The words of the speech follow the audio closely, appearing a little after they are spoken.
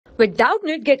With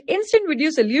Doubtnut, get instant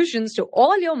video solutions to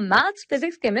all your maths,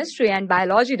 physics, chemistry, and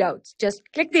biology doubts. Just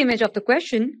click the image of the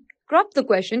question, crop the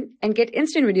question, and get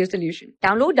instant video solution.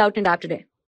 Download Doubtnut app today.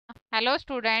 Hello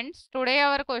students, today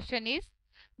our question is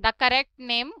the correct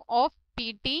name of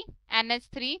PT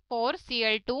NH3 for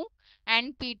Cl2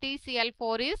 and PT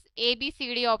Cl4 is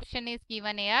ABCD option is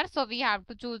given here. So we have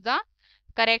to choose the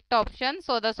correct option.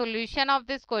 So the solution of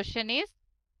this question is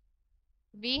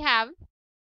we have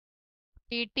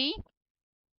PT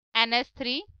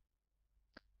NH3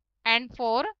 and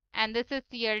 4 and this is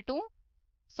Cl2.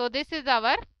 So this is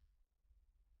our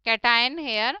cation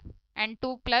here and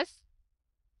 2 plus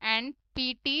and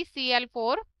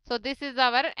PtCl4. So this is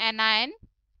our anion,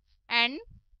 and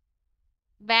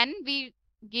when we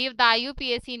give the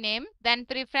IUPAC name, then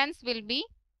preference will be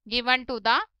given to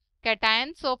the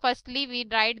cation. So firstly we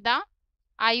write the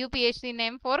IUPAC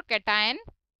name for cation.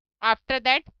 After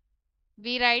that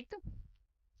we write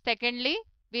the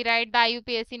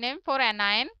IUPAC name for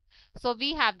anion. So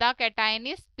we have the cation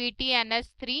is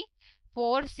PtNH3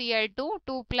 4 Cl2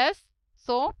 2 plus.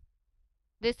 So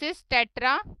this is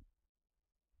tetraamine,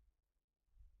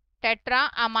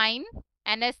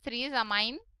 NH3 is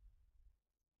amine,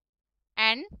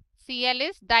 and Cl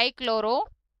is dichloro,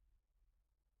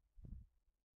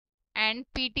 and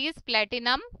Pt is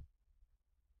platinum,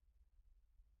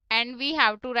 and we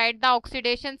have to write the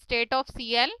oxidation state of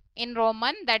Cl in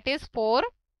Roman, that is 4,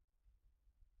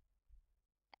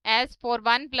 as for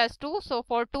 1 plus 2, so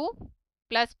for 2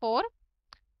 plus 4,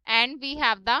 and we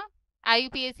have the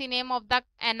IUPAC name of the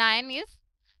anion is,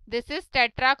 this is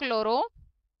tetrachloro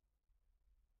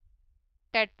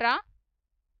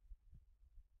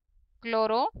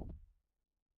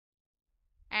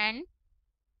and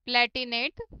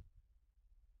platinate,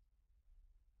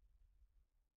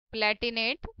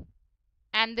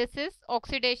 and this is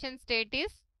oxidation state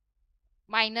is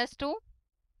 -2.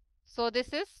 So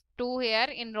this is 2 here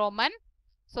in Roman.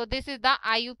 So this is the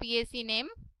IUPAC name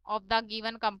of the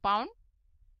given compound,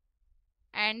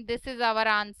 and this is our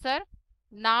answer.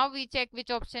 Now we check which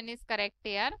option is correct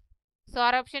here. So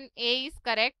our option A is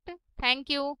correct. Thank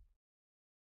you.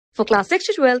 For class 6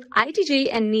 to 12, IIT JEE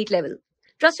and NEET level.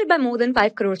 Trusted by more than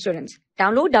 5 crore students.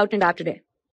 Download Doubtnut app today.